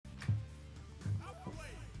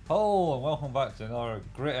Hello and welcome back to another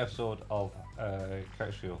great episode of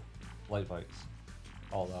CouchFuel, Lyte Bytes,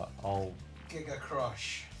 all that, all... Giga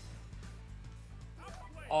Crush.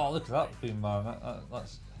 Oh, look at that beam, man,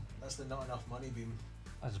 That's the not enough money beam.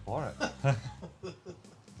 I just bought it.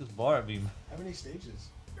 Just bought it, beam. How many stages?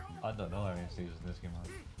 I don't know how many stages in this game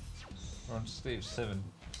has. We're on stage 7.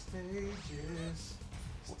 Stages.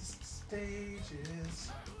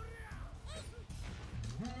 Stages.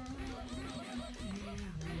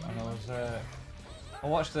 And I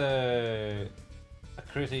watched a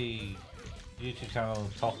crazy YouTube channel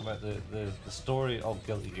talk about the story of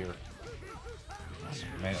Guilty Gear. That's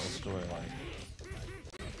a mental story, like.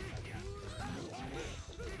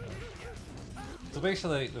 So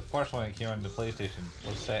basically, the first one that came out on the PlayStation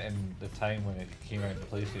was set in the time when it came out on the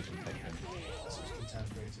PlayStation type thing. So it's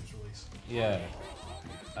contemporary to its release. Yeah.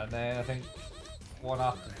 And then I think one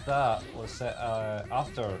after that was set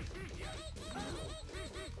after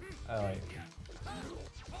like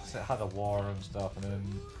so it had a war and stuff, and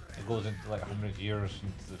then it goes into like 100 years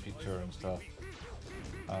into the future and stuff.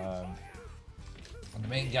 And the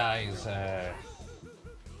main guy is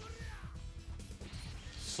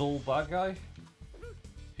Soul Bad Guy.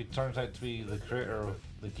 He turns out to be the creator of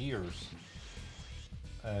the Gears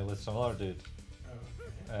with some other dude. Oh,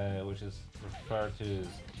 okay. Which is referred to as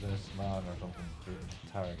this man or something through the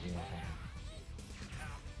entire game or something.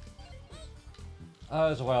 It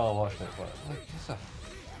was a while I watched it, but like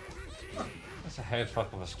it's a head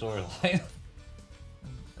fuck of a storyline.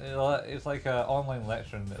 It's like an online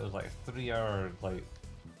lecture, and it was like a 3-hour like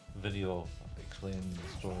video of explaining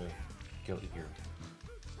the story of Guilty Gear.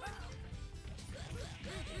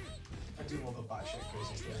 I do love a batshit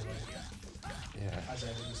crazy storyline. Yeah. As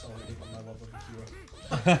evidenced already by my love of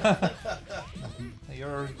Akira.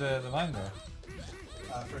 You're the manga.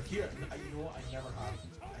 For Akira, you know what? I never have.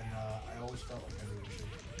 And I always felt like I really should.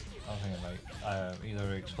 I think it might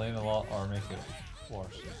either explain a lot or make it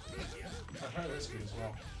worse. I've heard it's good as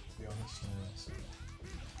well, to be honest. So,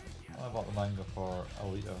 I bought the manga for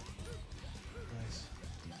Lyte. nice.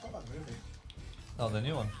 What about that movie? Oh, the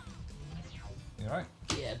new one. You right?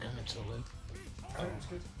 Yeah, done it so good. Oh, it was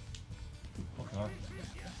good. Okay.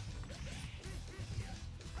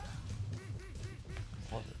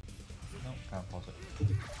 Pause it. No, can't pause it.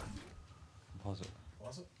 Pause it.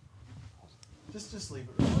 Was it? Just leave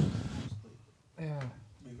it recording. Just Yeah.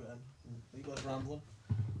 leave it in. Leave us rambling.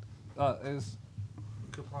 That is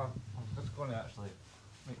a good plan. I'm just going to actually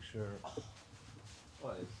make sure.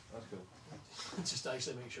 What is? That's good. Just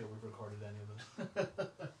actually make sure we've recorded any of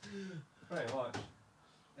it. Right, watch.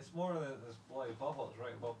 It's more of this bloody pop-ups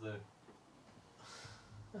right above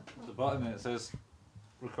the button that says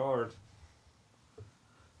record. I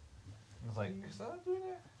was like, is that doing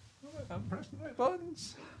it? I'm pressing the right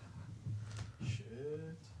buttons.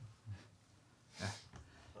 Shit.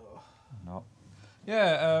 Oh. No.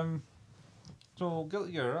 Yeah, so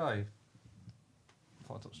Guilty Gear,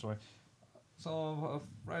 fucked up story. So I've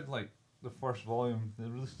read like the first volume. They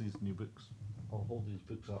released these new books. I'll hold these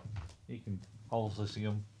books up. You can obviously see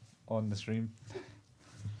them on the stream.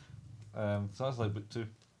 So that's like book 2.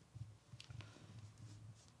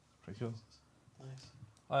 Pretty cool. Nice.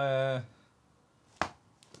 I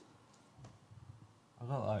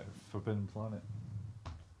got like Forbidden Planet.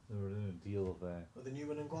 They were doing a deal of With the new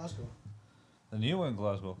one in Glasgow. the new one in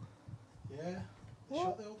Glasgow. Yeah. They What?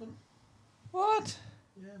 shut the old one. What?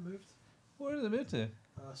 Yeah, moved. Where did they move to?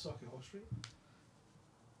 Socky Hall Street.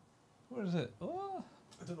 Where is it? Oh,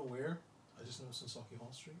 I don't know where. I just know it's in Socky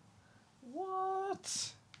Hall Street.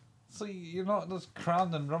 what? So you're not just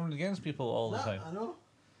crammed and running against people all the time? I know.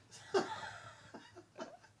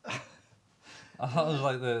 I thought it was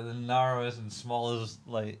like the narrowest and smallest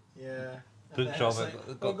like Yeah. And book then shop. it's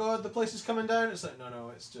like, oh god, the place is coming down. It's like,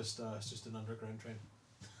 no, it's just an underground train.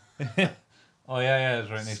 Oh yeah, it's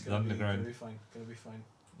right It's next to the gonna be- underground. Gonna be fine. Gonna be fine.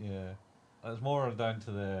 Yeah, it's more down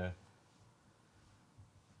to the.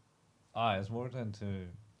 It's more down to.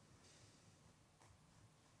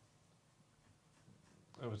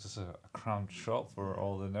 It was just a crammed shop for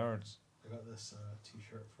all the nerds. I got this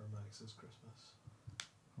T-shirt for Max's Christmas.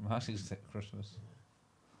 Maxie's Christmas.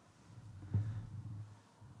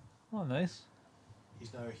 Oh, nice.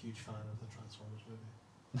 He's now a huge fan of the Transformers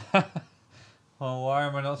movie. Well, why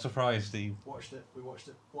am I not surprised, Steve? We watched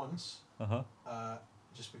it once. Uh-huh.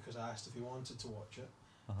 Just because I asked if he wanted to watch it.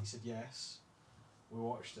 Uh-huh. He said yes. We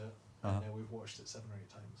watched it, and now we've watched it 7 or 8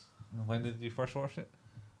 times. When did you first watch it?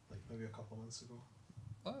 Like maybe a couple of months ago.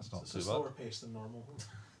 Oh, that's So not it's too a bad. slower pace than normal.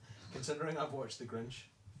 Considering I've watched The Grinch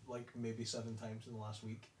like maybe 7 times in the last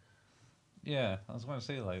week. Yeah, I was going to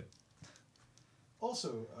say like.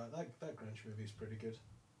 Also, that Grinch movie is pretty good.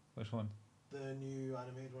 Which one? The new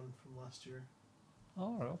animated one from last year.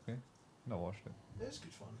 Oh, right, okay. No, watched it. It's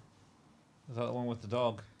good fun. Is that the one with the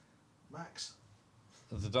dog? Max.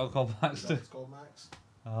 Is the dog called Max? The dog's called Max.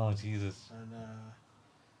 Oh, Jesus. And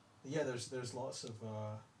yeah, there's lots of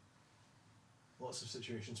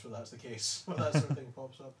situations where that's the case, where that sort of thing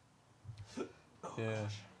pops up. Oh, Yeah.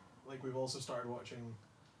 gosh. Like we've also started watching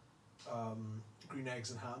Green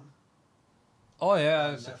Eggs and Ham Oh, yeah.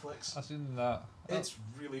 on Netflix. I've seen that. It's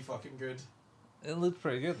really fucking good. It looked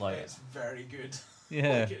pretty good, like. It's very good.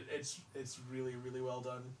 Yeah. Like it's really really well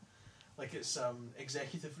done. Like it's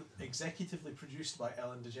executively produced by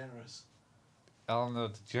Ellen DeGeneres. Ellen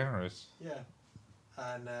DeGeneres. Yeah,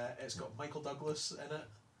 and it's got Michael Douglas in it.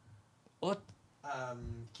 What?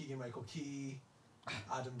 Keegan Michael Key,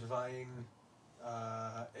 Adam Devine.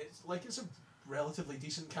 It's a relatively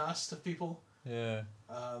decent cast of people. Yeah.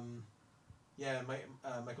 Yeah,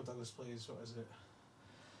 Michael Douglas plays, what is it?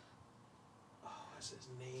 Oh, what's his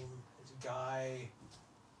name? It's Guy.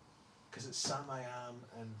 Because it's Sam I Am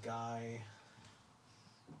and Guy.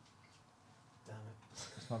 Damn it.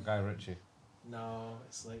 It's not Guy Ritchie. No,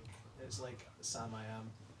 it's like Sam I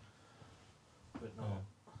Am. But no. Yeah.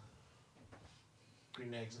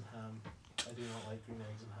 Green Eggs and Ham. I do not like Green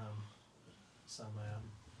Eggs and Ham. Sam I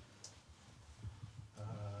Am.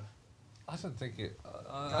 I didn't think it.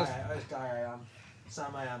 Guy I Am.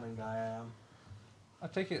 Sam I Am and Guy I Am. I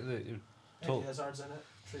take it that you Eddie told. Izzard's in it.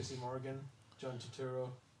 Tracy Morgan. John Turturro.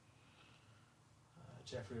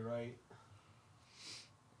 Jeffrey Wright.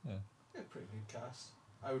 Yeah. Yeah, pretty good cast.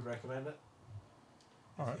 I would recommend it.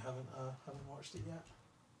 If Alright. you haven't watched it yet.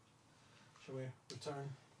 Shall we return?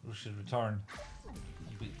 We should return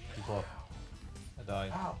and beat people up. I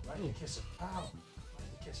died. Ow! Right in the kisser. Ow! Right in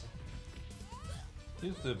the kisser.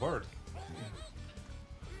 Who's the bird?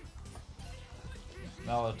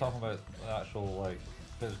 Now they're talking about the actual like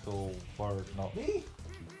physical bird, not Me?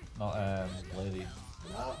 lady.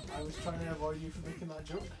 No, I was trying to avoid you from making that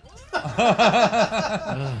joke.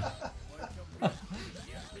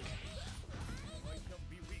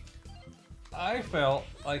 I felt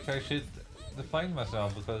like I should define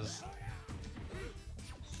myself because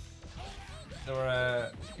there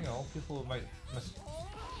were, people who might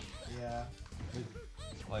Yeah.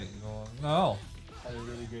 like going, no. Had a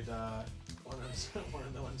really good one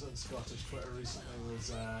of the ones on Scottish Twitter recently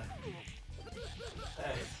was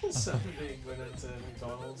somebody going into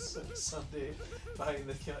McDonald's and somebody behind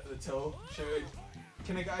the till shouted,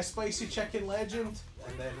 "Can I get a spicy chicken legend?"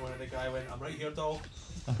 And then one of the guy went, "I'm right here, doll."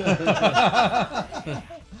 And what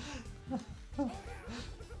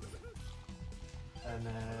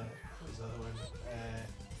was the other one?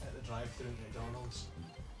 At the drive-thru at McDonald's,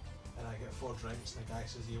 and I get 4 drinks, and the guy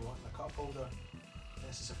says, "Are you wanting a cup holder?" And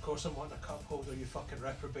I says, "Of course I'm wanting a cup holder, you fucking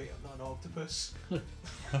reprobate, I'm not an octopus." They're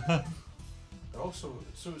also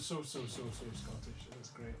so Scottish, and it's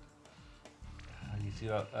great. You see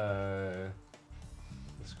that the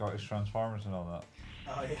Scottish Transformers and all that.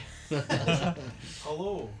 Oh yeah.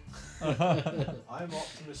 Hello. I'm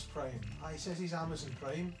Optimus Prime. He says he's Amazon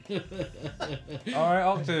Prime. Alright,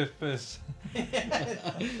 Octopus.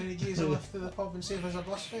 Can you give us a lift to the pub and save us a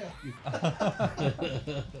bus fare?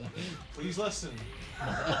 Please listen.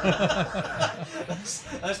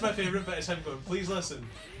 That's my favourite bit, is him going, "Please listen."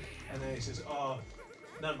 And then he says, "Oh,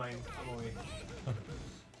 never mind, I'm away." And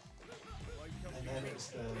then it's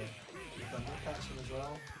the Thundercats one as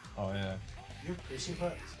well. Oh yeah. You're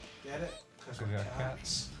pussyfoot. Get it? Because we're We're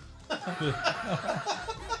cats. And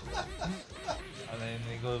then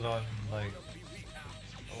he goes on like,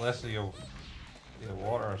 unless you're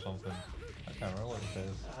water or something. I can't remember what it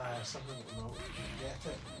says. Something remote. Get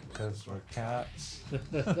it? Because we're cats.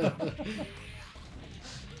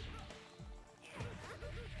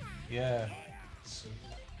 Yeah. So,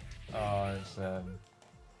 It's then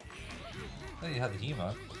you had the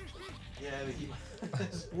He-Man. yeah, the He-Man.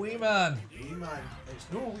 Wee Man. He-Man. It's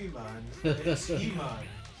no wee man. It's He-Man.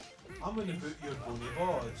 I'm gonna boot your bony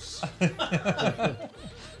balls.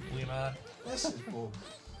 Wee Man. This is Bob.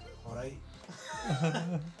 Alright.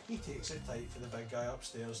 He takes it tight for the big guy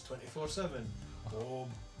upstairs 24/7. Oh,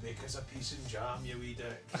 make us a piece of jam, you wee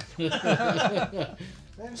dick.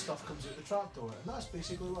 Then stuff comes out the trapdoor, and that's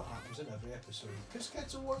basically what happens in every episode. Because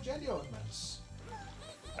kids will watch any of this.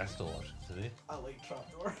 I still watch it today. I like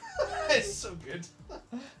trapdoor. It's so good.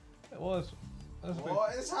 It was.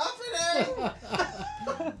 What is happening?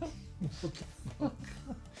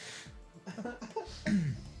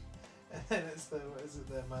 And then it's the what is it,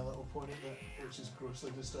 the My Little Pony bit, which is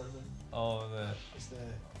grossly disturbing. Oh, It's the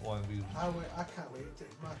one we. I can't wait to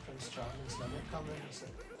my Prince Charming's limit come in. It's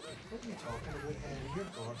like, what are you talking about, Henry? You're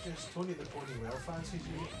gorgeous. Tony the Pony well fancies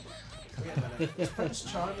you. Wait a minute, is Prince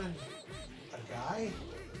Charming a guy?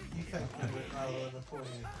 You think rather than a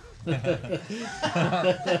pony?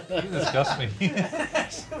 You disgust me.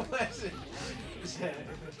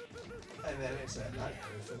 And then it's that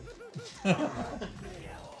griffin. So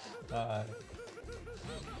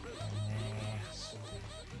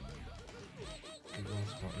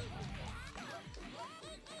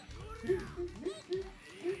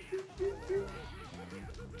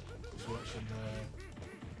was watching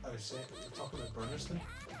I was saying, we're talking about Burniston.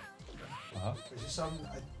 Which is some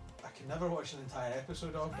I can never watch an entire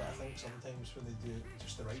episode of, but I think sometimes when they do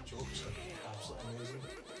just the right jokes, they're absolutely amazing.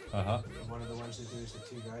 And one of the ones they do is the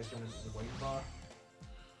two guys going into the wine bar,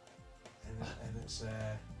 and it's oh,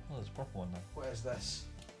 there's a purple one now. what is this?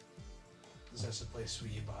 Is this a place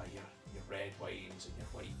where you buy your red wines and your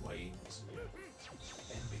white wines and your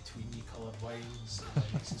in-betweeny coloured wines? And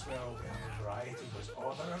he says, well, we have a variety. He goes,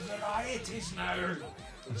 oh, there are varieties now!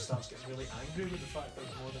 And he starts getting really angry with the fact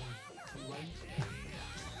there's more than 2 wines.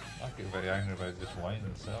 I get very angry about this wine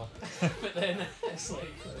itself. But then it's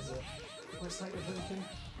like, what's that you're drinking?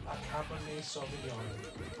 A Cabernet Sauvignon.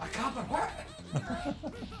 A Cabernet what?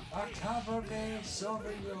 A Cabernet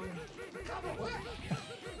Sauvignon. A Cabernet what?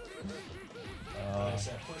 What's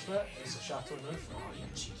that? It's a Chateau Neuf. Oh, you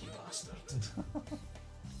cheeky bastard.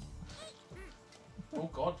 Oh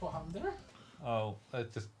God, what happened there? Oh,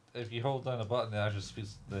 it just if you hold down a button, it actually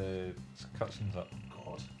speeds the cutscenes up.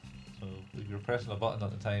 God. So if you're pressing a button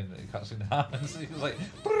at the time that the cutscene happens, it's like.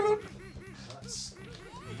 That's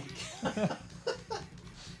unique.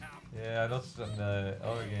 Yeah, I noticed it in the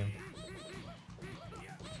other game.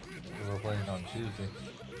 We were playing on Tuesday.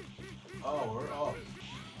 Oh.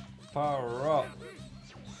 Power up!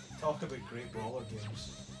 Talk about great Brawler games.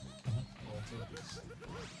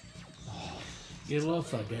 You love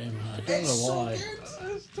that game, man. I don't know why.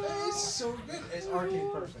 It's so good. It's arcade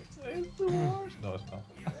perfect. It's the worst. No, it's not.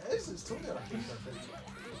 It is. It's totally arcade perfect.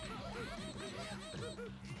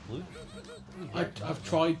 Blue? I've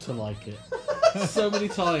tried to like it so many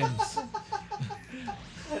times.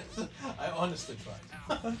 I honestly tried.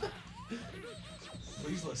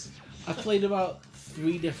 Please listen. I've played about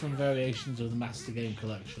 3 different variations of the Master Game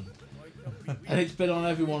Collection, and it's been on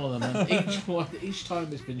every one of them, and each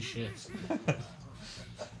time it's been shit.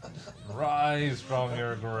 Rise from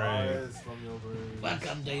your grave. Rise from your grave.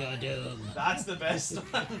 Welcome to your doom. That's the best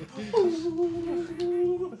one.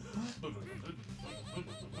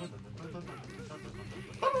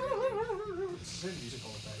 It's music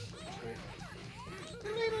all the time. It's great.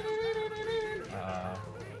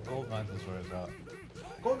 Gold Knight is where it's at.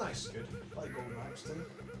 Gold Knight's good. I like Gold Knights too.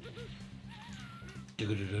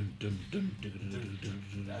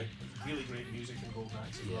 Really great music in Gold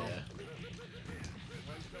Knights as well. Yeah.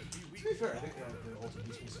 To be fair, I think the Altered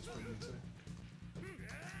Beast music's pretty good too.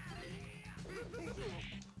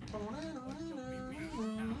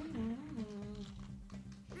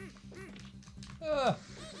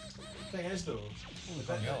 Thing is though, the bit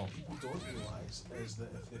that people don't realise is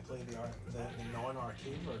that if they play the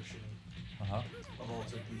non-arcade version of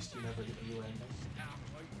Altered Beast, you never get the real ending.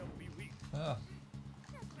 Oh.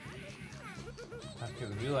 I get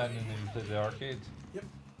the real ending when you play the arcade. Yep.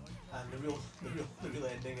 And the real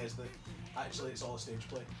ending is that actually it's all a stage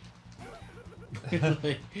play.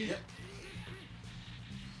 Really? Yep.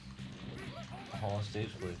 All on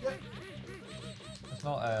stage play. Yep. It's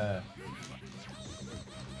not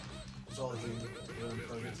It's all a dream. You're in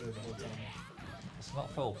purgatory the whole time. it's not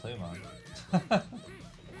full play, man.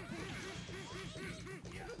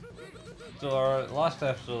 So our last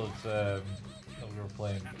episode that we were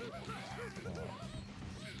playing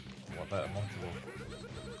about a month ago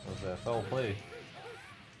was full play.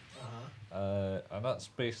 And that's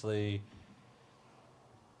basically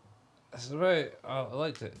it's very I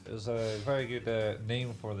liked it. It was a very good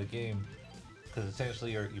name for the game because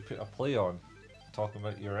essentially you put a play on talking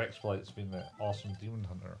about your exploits being the awesome demon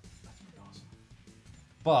hunter.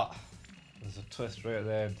 But there's a twist right at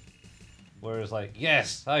the end where it's like,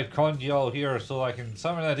 yes, I've conned you all here so I can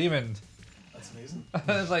summon a demon. That's amazing.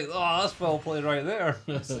 It's like, oh, that's well played right there.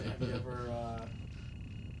 Like, have you ever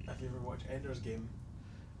watched Ender's Game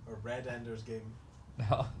or read Ender's Game?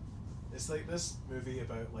 No. It's like this movie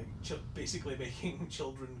about like basically making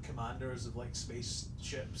children commanders of like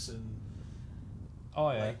spaceships and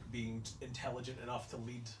like being intelligent enough to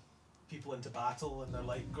lead people into battle, and they're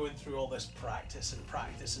like going through all this practice and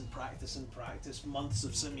practice and practice and practice, months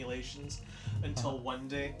of simulations until one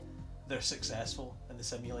day they're successful and the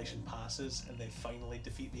simulation passes and they finally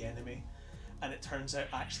defeat the enemy. And it turns out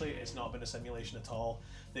actually it's not been a simulation at all.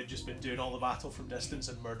 They've just been doing all the battle from distance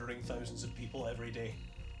and murdering thousands of people every day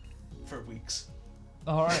for weeks.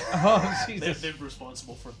 Alright. Oh, Jesus. They're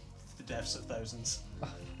responsible for the deaths of thousands. Oh,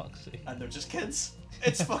 fuck's sake. And they're just kids.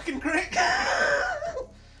 It's fucking great.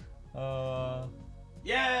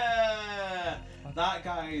 Yeah! That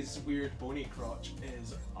guy's weird bony crotch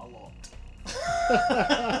is a lot.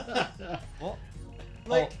 What?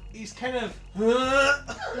 Like, he's kind of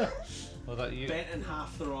Was that you? bent in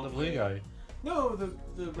half the wrong The blue way. guy? No, the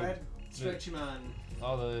red stretchy man.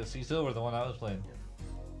 Oh, the Sea Silver, the one I was playing.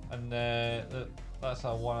 And that's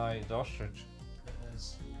a one-eyed ostrich. It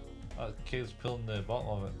is. That kid's pulling the bottom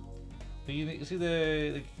of it. But you see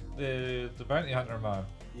the bounty hunter man?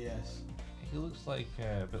 Yes. He looks like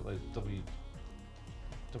a bit like WG.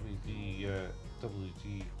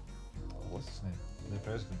 What's his name? The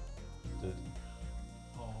president, dude.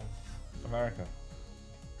 Of America.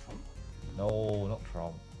 Trump? No, not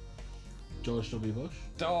Trump. George W. Bush.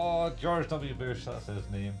 Oh, George W. Bush. That's his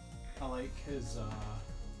name. I like his.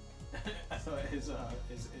 I thought his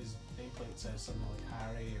nameplate says something like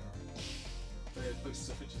Harry or. But it looks as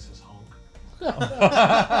if it just says honk.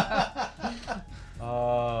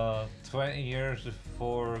 20 years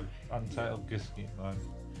before Untitled Goose Game, man.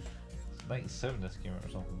 97 this came out or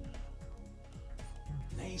something.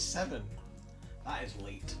 97. That is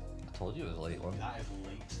late. I told you it was a late one. That is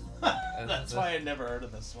late. That's why I never heard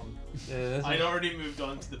of this one. Yeah, I'd already moved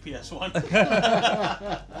on to the PS1.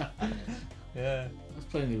 yeah. I was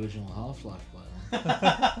playing the original Half-Life by then.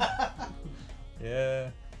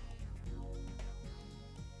 Yeah.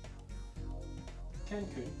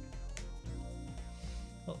 Cancun.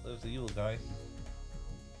 Oh, there's the evil guy.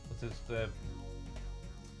 With his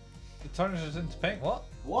it turns us into pink. What?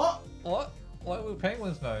 What? What? Why are we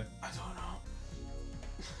penguins now? I don't know.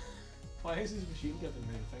 Why is his machine giving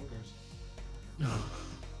me the fingers?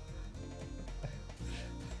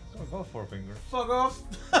 Oh, got 4 fingers. Fuck off!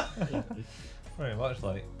 Very much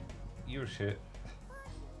like your shit.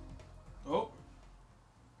 Oh,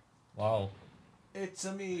 Wow. it's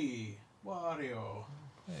a me, Wario.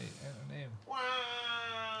 Hey, enter name. Wah!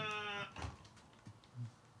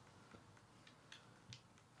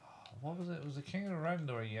 What was it? Was the King of the Round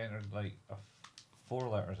where you entered like 4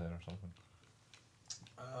 letters in or something?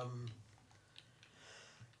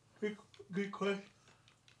 Good question.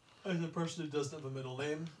 As a person who doesn't have a middle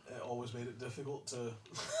name, it always made it difficult to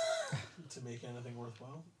to make anything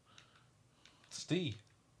worthwhile. Steve.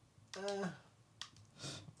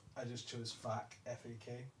 I just chose FAK,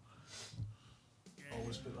 F-A-K.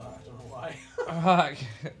 Always put that, I don't know why.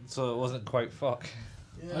 So it wasn't quite fuck.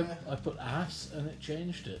 Yeah. I put ass and it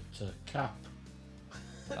changed it to cap.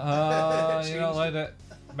 You don't like it.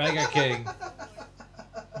 Mega King.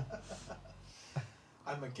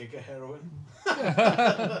 I'm a giga heroin.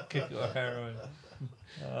 Kick your heroin.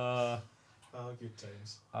 Oh, good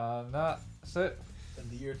times. And that's it In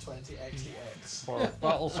the year 20XDX. for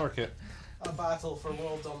Battle Circuit. A battle for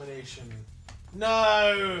world domination.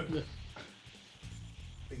 No!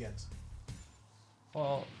 Begins.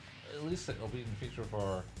 Well, at least it'll be in the future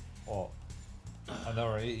for, what,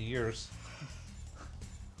 another 80 years.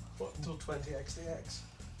 What, until 20XDX?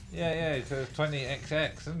 Yeah, because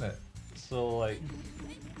 20XX, isn't it? So, like,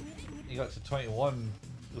 you got to 21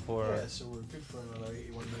 before. Yeah, so we're good for another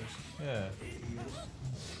 81 years. Yeah. 80 years.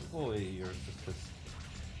 Oh, 80 years, just because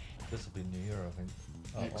this will be New Year, I think.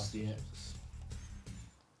 XDX.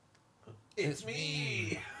 It's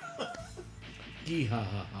me! Gee ha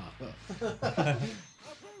ha ha.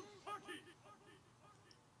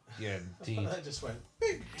 Yeah, indeed. That just went,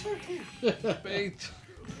 big turkey! Big.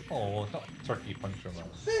 Oh, not turkey puncher, man.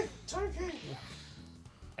 Big turkey!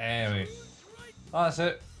 Anyway, that's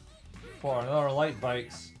it for another Lyte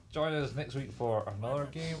Bytes. Join us next week for another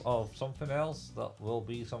game of something else that will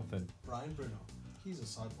be something. Brian Bruno. He's a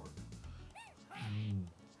cyborg.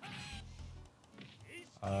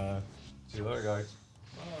 See you later, guys.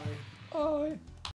 Bye. Bye.